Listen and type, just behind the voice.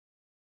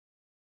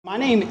My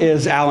name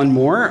is Alan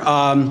Moore.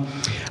 I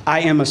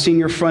am a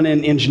senior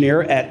front-end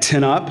engineer at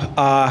 10up.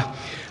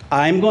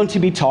 I'm going to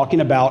be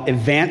talking about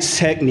advanced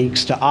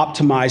techniques to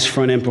optimize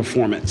front-end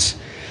performance.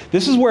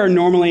 This is where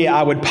normally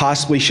I would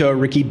possibly show a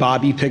Ricky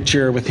Bobby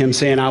picture with him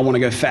saying, "I want to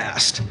go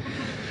fast."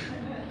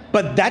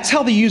 But that's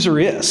how the user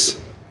is.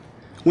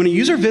 When a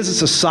user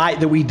visits a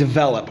site that we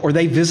develop or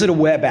they visit a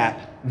web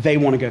app, they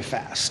want to go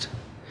fast.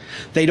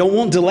 They don't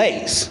want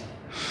delays.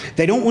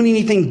 They don't want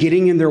anything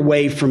getting in their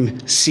way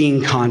from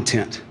seeing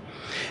content.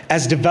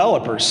 As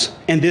developers,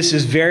 and this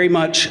is very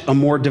much a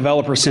more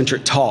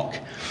developer-centric talk,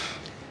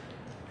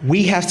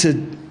 we have to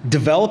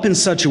develop in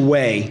such a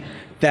way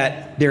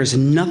that there's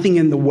nothing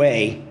in the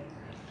way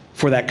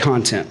for that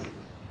content.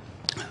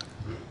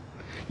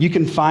 You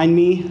can find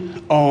me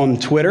on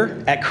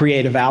Twitter at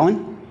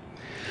CreativeAlan.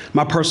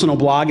 My personal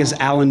blog is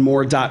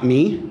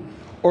alanmoore.me,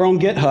 or on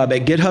GitHub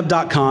at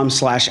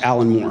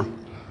github.com/alanmoore.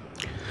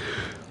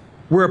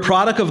 We're a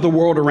product of the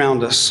world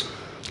around us.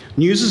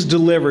 News is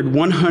delivered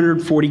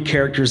 140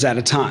 characters at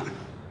a time.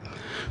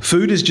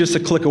 Food is just a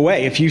click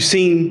away. If you've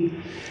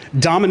seen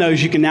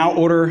Domino's, you can now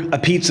order a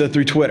pizza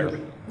through Twitter.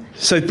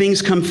 So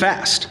things come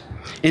fast.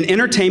 And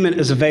entertainment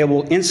is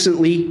available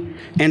instantly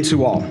and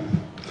to all.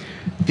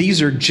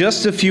 These are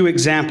just a few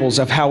examples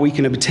of how we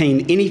can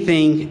obtain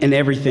anything and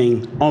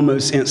everything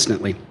almost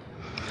instantly.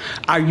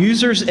 Our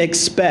users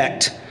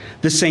expect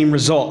the same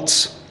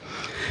results.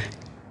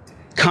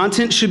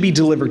 Content should be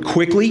delivered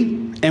quickly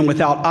and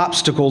without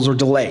obstacles or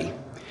delay.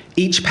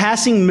 Each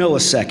passing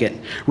millisecond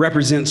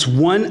represents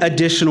one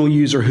additional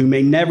user who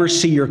may never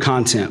see your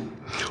content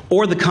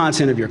or the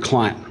content of your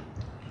client.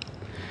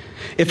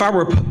 If I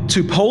were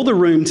to poll the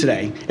room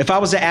today, if I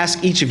was to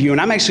ask each of you,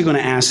 and I'm actually going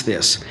to ask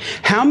this,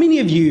 how many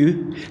of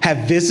you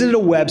have visited a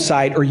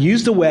website or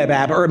used a web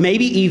app or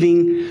maybe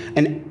even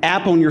an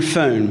app on your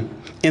phone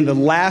in the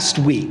last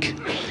week,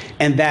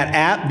 and that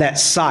app, that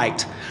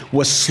site,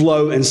 was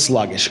slow and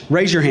sluggish?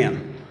 Raise your hand.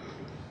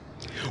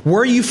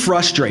 Were you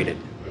frustrated?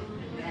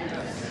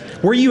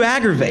 Yes. Were you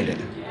aggravated?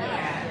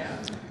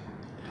 Yes.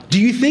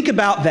 Do you think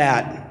about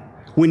that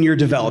when you're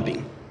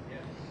developing?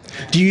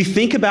 Do you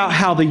think about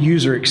how the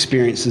user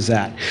experiences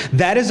that?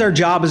 That is our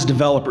job as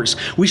developers.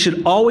 We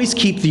should always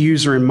keep the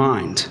user in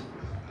mind.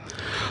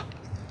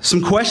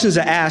 Some questions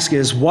to ask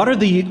is, what is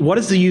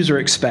the user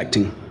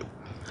expecting?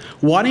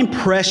 What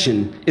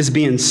impression is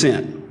being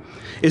sent?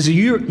 Is the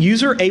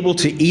user able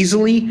to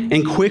easily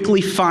and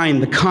quickly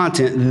find the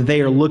content that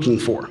they are looking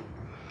for?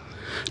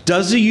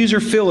 Does the user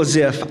feel as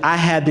if I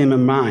had them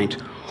in mind?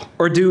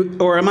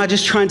 Or am I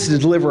just trying to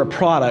deliver a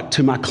product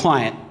to my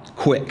client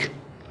quick?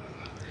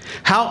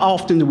 How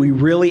often do we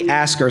really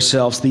ask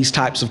ourselves these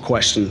types of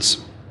questions?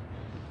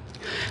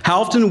 How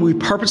often do we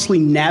purposely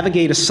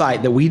navigate a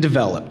site that we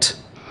developed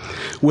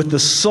with the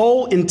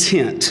sole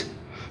intent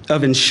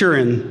of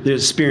ensuring the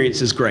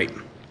experience is great?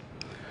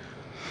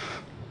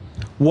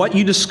 What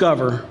you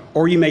discover,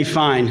 or you may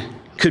find,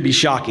 could be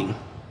shocking.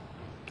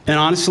 And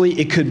honestly,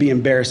 it could be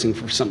embarrassing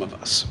for some of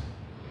us.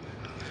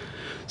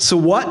 So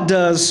what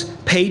does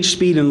page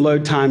speed and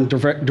load time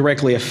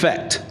directly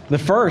affect? The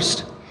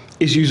first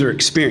is user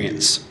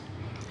experience.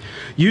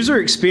 User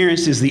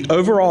experience is the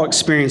overall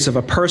experience of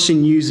a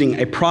person using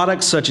a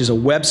product such as a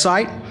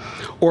website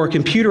or a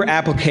computer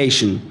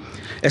application,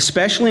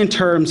 especially in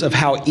terms of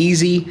how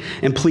easy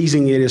and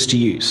pleasing it is to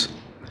use.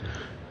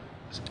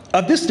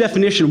 Of this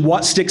definition,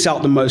 what sticks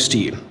out the most to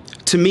you?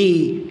 To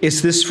me,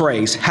 it's this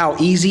phrase, how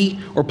easy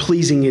or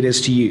pleasing it is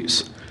to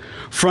use.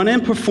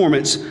 Front-end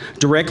performance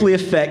directly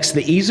affects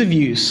the ease of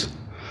use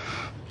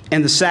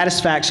and the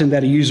satisfaction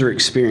that a user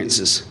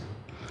experiences.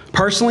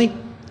 Personally,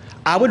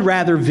 I would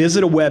rather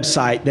visit a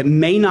website that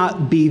may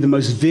not be the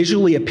most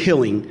visually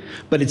appealing,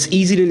 but it's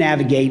easy to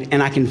navigate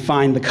and I can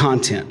find the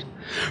content,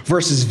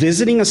 versus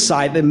visiting a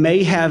site that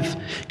may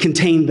have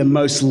contained the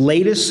most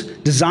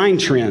latest design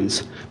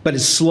trends, but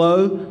it's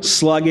slow,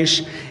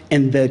 sluggish,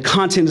 and the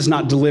content is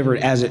not delivered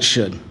as it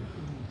should.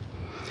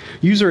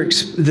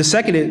 The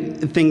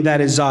second thing that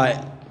is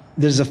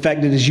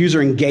affected is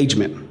user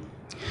engagement.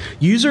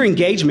 User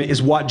engagement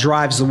is what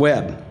drives the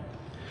web.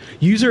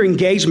 User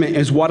engagement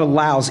is what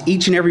allows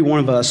each and every one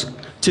of us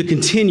to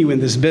continue in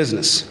this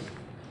business.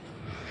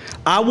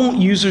 I want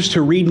users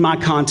to read my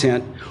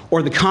content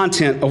or the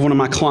content of one of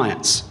my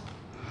clients.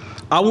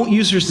 I want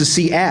users to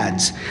see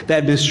ads that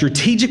have been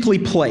strategically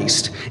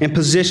placed and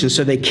positioned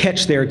so they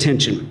catch their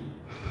attention.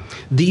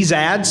 These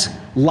ads,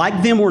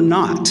 like them or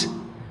not,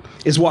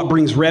 is what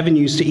brings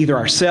revenues to either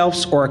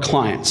ourselves or our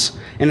clients.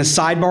 And a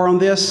sidebar on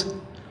this,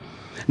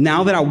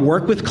 now that I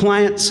work with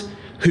clients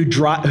who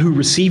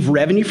receive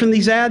revenue from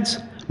these ads,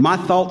 my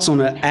thoughts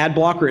on an ad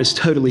blocker is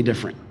totally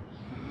different.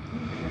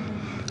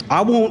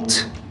 I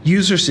want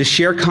users to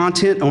share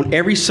content on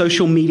every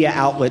social media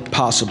outlet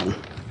possible.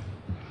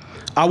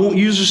 I want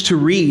users to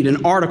read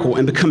an article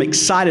and become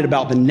excited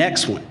about the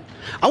next one.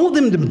 I want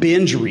them to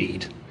binge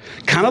read.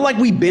 Kind of like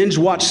we binge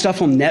watch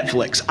stuff on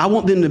Netflix. I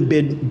want them to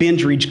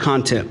binge read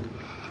content.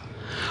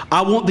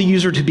 I want the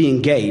user to be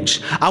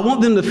engaged. I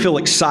want them to feel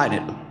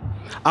excited.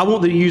 I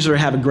want the user to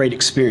have a great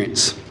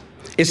experience.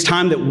 It's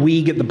time that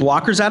we get the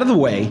blockers out of the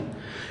way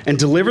and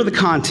deliver the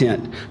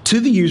content to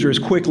the user as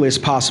quickly as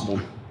possible.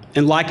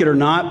 And like it or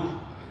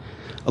not,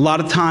 a lot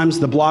of times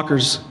the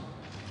blockers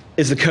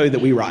is the code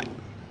that we write.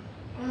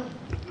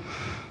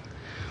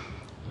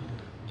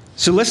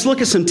 So let's look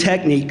at some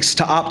techniques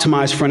to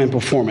optimize front-end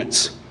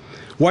performance.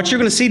 What you're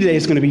going to see today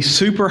is going to be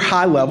super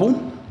high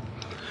level,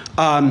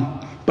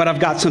 but I've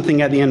got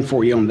something at the end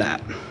for you on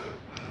that.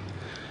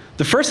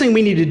 The first thing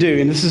we need to do,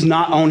 and this is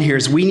not on here,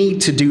 is we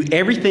need to do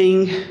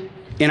everything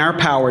in our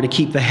power to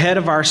keep the head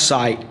of our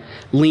site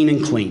lean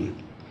and clean.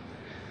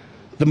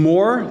 The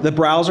more the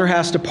browser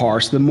has to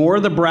parse, the more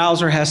the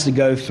browser has to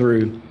go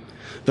through,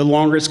 the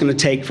longer it's going to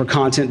take for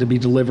content to be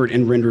delivered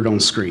and rendered on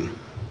screen.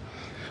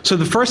 So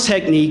the first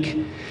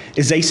technique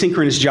is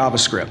asynchronous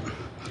JavaScript.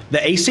 The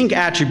async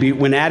attribute,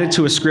 when added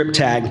to a script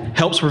tag,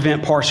 helps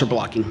prevent parser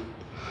blocking.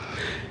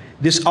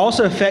 This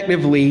also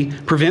effectively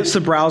prevents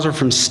the browser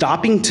from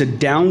stopping to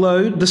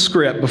download the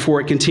script before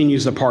it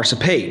continues to parse a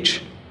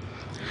page.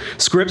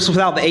 Scripts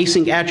without the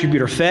async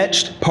attribute are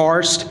fetched,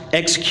 parsed,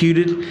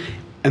 executed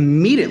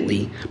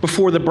immediately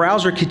before the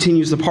browser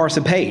continues to parse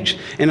a page.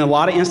 In a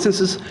lot of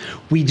instances,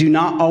 we do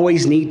not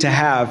always need to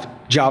have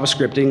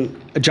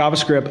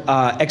JavaScript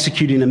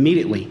executing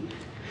immediately.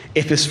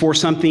 If it's for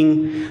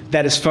something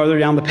that is further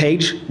down the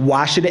page,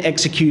 why should it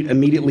execute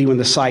immediately when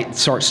the site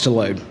starts to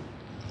load?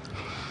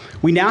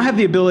 We now have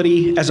the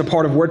ability, as a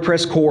part of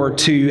WordPress core,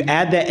 to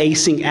add that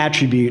async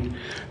attribute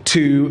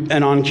to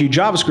an on-queue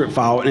JavaScript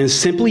file, and it's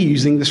simply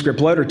using the script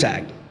loader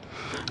tag.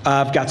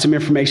 I've got some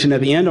information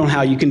at the end on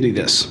how you can do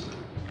this.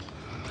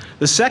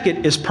 The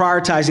second is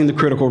prioritizing the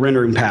critical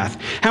rendering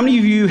path. How many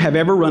of you have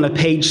ever run a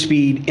page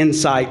speed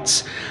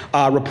insights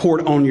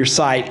report on your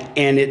site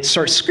and it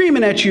starts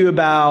screaming at you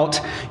about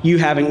you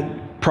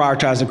having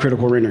prioritized the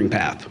critical rendering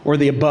path or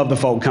the above the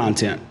fold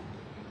content?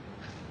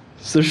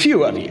 So there's a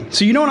few of you.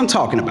 So you know what I'm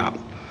talking about.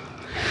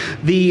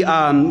 The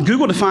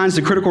Google defines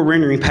the critical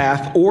rendering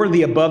path, or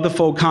the above the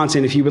fold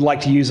content if you would like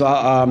to use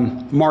a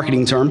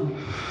marketing term,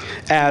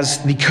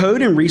 as the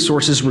code and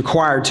resources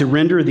required to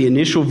render the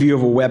initial view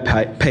of a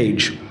web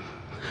page.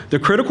 The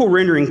critical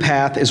rendering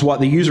path is what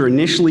the user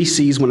initially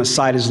sees when a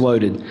site is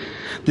loaded.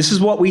 This is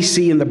what we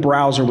see in the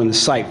browser when the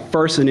site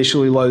first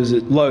initially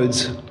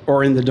loads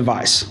or in the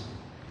device.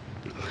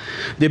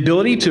 The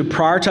ability to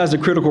prioritize the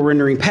critical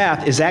rendering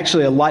path is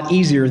actually a lot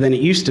easier than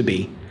it used to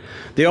be.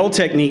 The old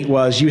technique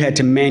was you had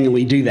to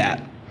manually do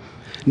that.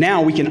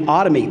 Now we can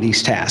automate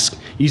these tasks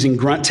using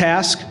grunt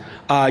tasks,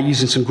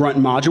 using some grunt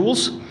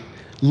modules,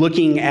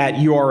 looking at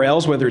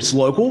URLs, whether it's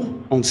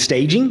local, on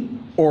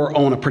staging, or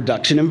on a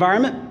production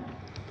environment,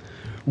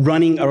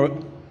 running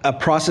a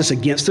process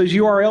against those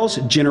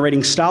URLs,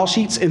 generating style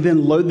sheets, and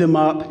then load them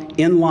up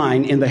in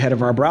line in the head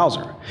of our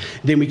browser.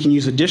 Then we can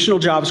use additional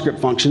JavaScript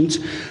functions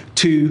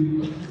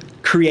to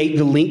create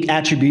the link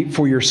attribute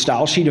for your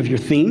style sheet of your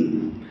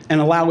theme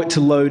and allow it to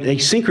load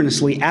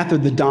asynchronously after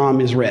the DOM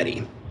is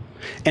ready.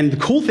 And the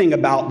cool thing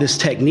about this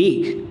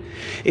technique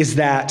is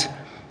that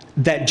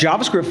that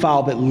JavaScript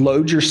file that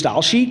loads your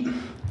style sheet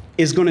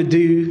is going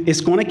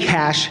to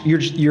cache your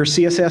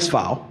CSS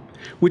file,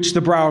 which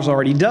the browser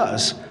already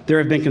does. There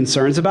have been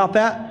concerns about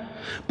that,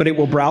 but it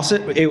will browse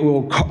it, it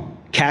will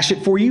cache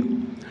it for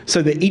you,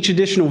 so that each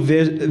additional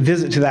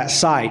visit to that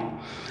site,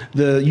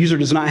 the user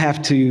does not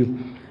have to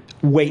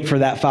wait for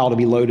that file to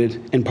be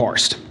loaded and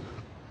parsed.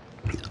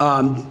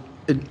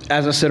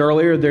 As I said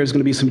earlier, there's going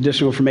to be some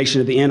additional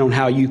information at the end on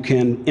how you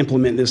can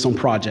implement this on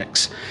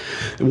projects.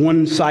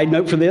 One side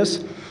note for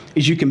this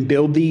is you can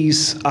build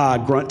these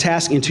grunt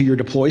tasks into your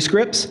deploy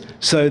scripts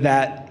so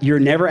that you're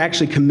never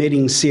actually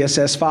committing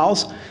CSS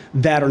files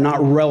that are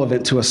not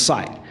relevant to a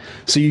site.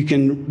 So you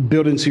can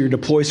build into your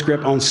deploy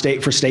script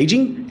for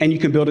staging, and you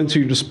can build into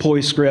your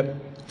deploy script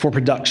for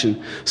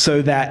production,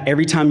 so that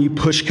every time you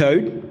push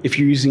code, if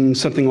you're using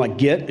something like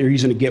Git or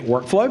using a Git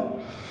workflow,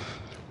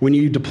 when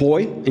you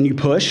deploy and you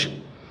push,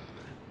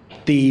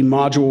 the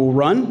module will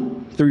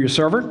run through your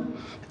server,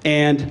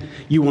 and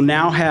you will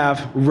now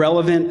have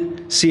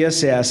relevant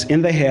CSS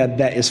in the head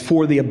that is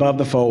for the above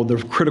the fold. The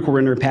critical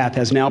render path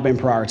has now been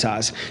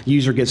prioritized.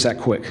 User gets that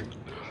quick.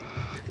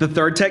 The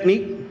third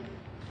technique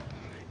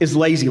is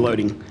lazy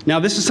loading. Now,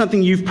 this is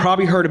something you've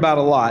probably heard about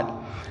a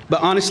lot,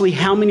 but honestly,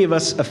 how many of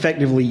us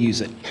effectively use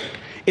it?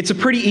 It's a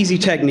pretty easy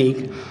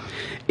technique.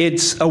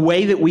 It's a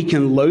way that we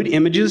can load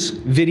images,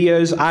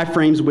 videos,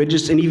 iframes,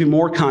 widgets, and even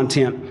more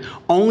content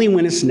only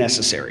when it's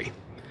necessary.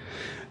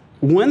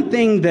 One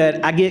thing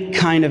that I get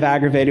kind of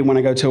aggravated when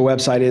I go to a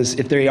website is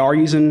if they are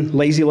using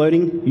lazy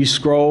loading, you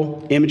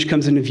scroll, image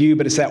comes into view,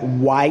 but it's that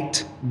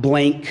white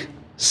blank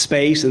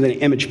space and then the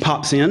image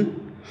pops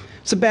in.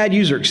 It's a bad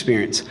user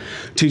experience.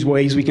 Two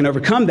ways we can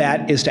overcome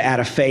that is to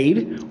add a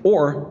fade,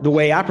 or the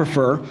way I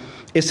prefer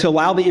is to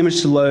allow the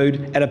image to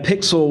load at a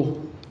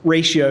pixel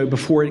ratio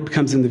before it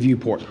comes in the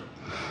viewport.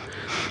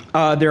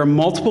 There are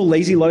multiple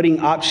lazy loading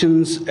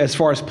options as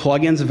far as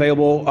plugins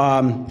available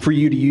for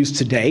you to use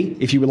today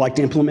if you would like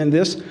to implement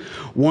this.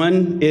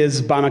 One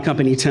is by my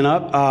company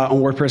 10up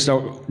on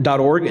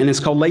WordPress.org, and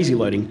it's called Lazy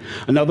Loading.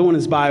 Another one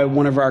is by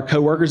one of our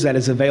coworkers that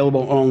is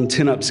available on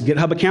 10up's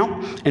GitHub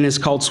account, and it's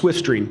called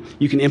SwiftStream.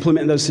 You can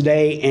implement those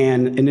today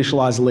and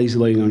initialize the lazy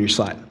loading on your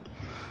site.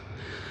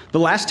 The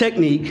last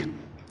technique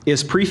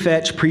is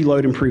prefetch,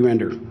 preload, and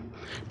pre-render.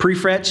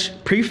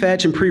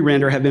 Prefetch and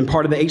pre-render have been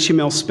part of the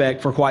HTML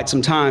spec for quite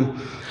some time,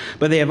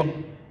 but they have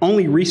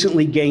only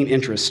recently gained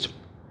interest.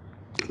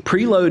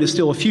 Preload is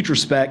still a future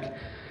spec,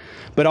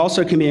 but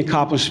also can be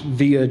accomplished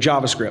via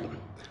JavaScript.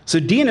 So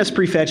DNS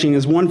prefetching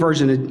is one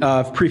version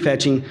of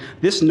prefetching.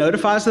 This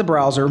notifies the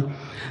browser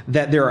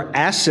that there are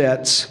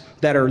assets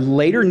that are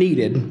later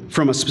needed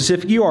from a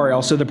specific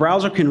URL, so the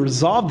browser can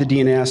resolve the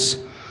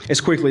DNS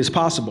as quickly as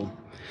possible.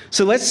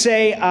 So let's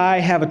say I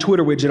have a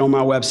Twitter widget on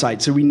my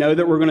website, so we know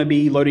that we're going to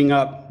be loading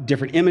up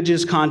different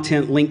images,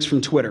 content, links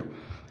from Twitter.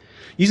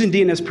 Using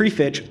DNS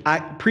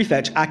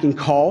prefetch, I can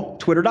call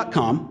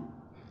twitter.com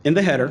in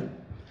the header,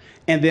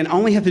 and then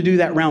only have to do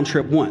that round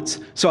trip once.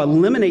 So I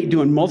eliminate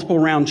doing multiple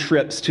round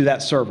trips to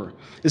that server.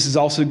 This is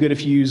also good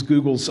if you use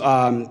Google's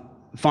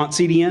font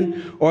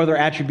CDN or other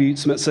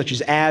attributes such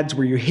as ads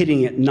where you're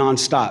hitting it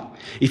nonstop.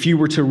 If you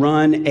were to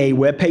run a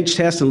web page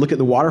test and look at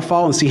the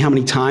waterfall and see how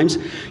many times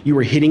you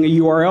were hitting a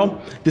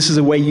URL, this is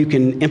a way you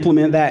can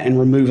implement that and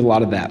remove a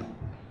lot of that.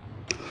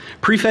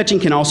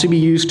 Prefetching can also be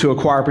used to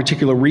acquire a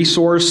particular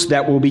resource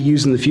that will be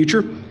used in the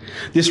future.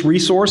 This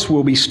resource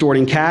will be stored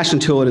in cache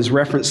until it is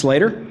referenced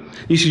later.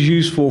 This is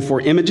useful for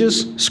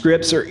images,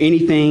 scripts, or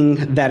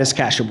anything that is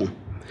cacheable.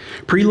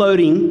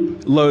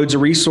 Preloading loads a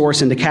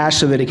resource into cache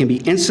so that it can be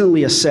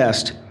instantly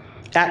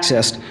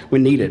accessed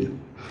when needed.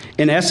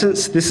 In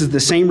essence, this is the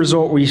same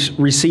result we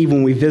receive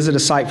when we visit a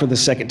site for the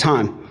second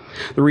time.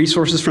 The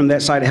resources from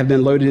that site have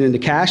been loaded into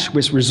cache,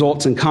 which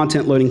results in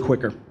content loading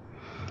quicker.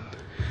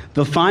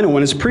 The final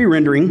one is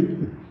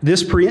pre-rendering.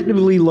 This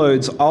preemptively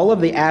loads all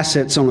of the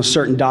assets on a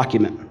certain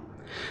document,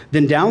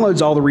 then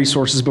downloads all the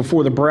resources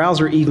before the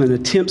browser even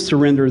attempts to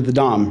render the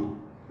DOM.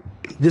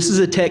 This is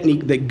a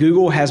technique that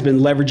Google has been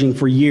leveraging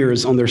for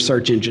years on their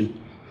search engine.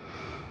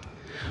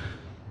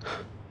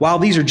 While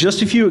these are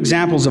just a few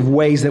examples of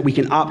ways that we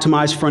can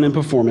optimize front-end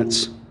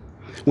performance,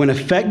 when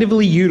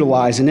effectively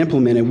utilized and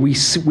implemented,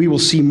 we will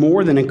see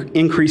more than an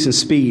increase in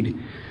speed.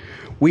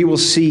 We will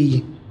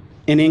see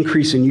an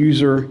increase in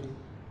user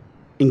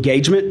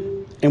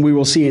engagement, and we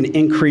will see an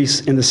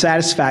increase in the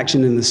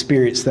satisfaction and the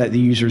experience that the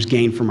users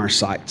gain from our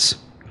sites.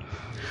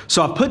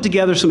 So I've put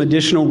together some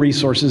additional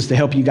resources to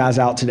help you guys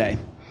out today.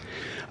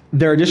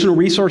 There are additional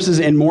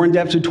resources and more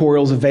in-depth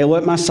tutorials available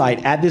at my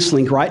site at this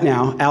link right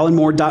now,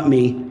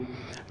 alanmoore.me,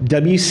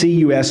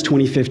 WCUS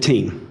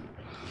 2015.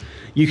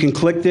 You can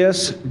click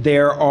this.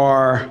 There's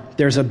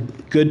a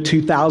good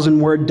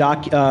 2,000-word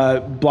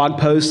blog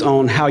post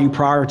on how you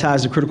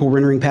prioritize the critical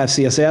rendering path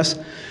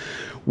CSS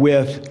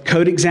with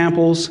code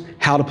examples,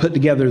 how to put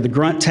together the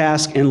grunt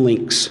task, and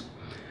links.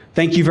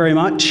 Thank you very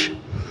much.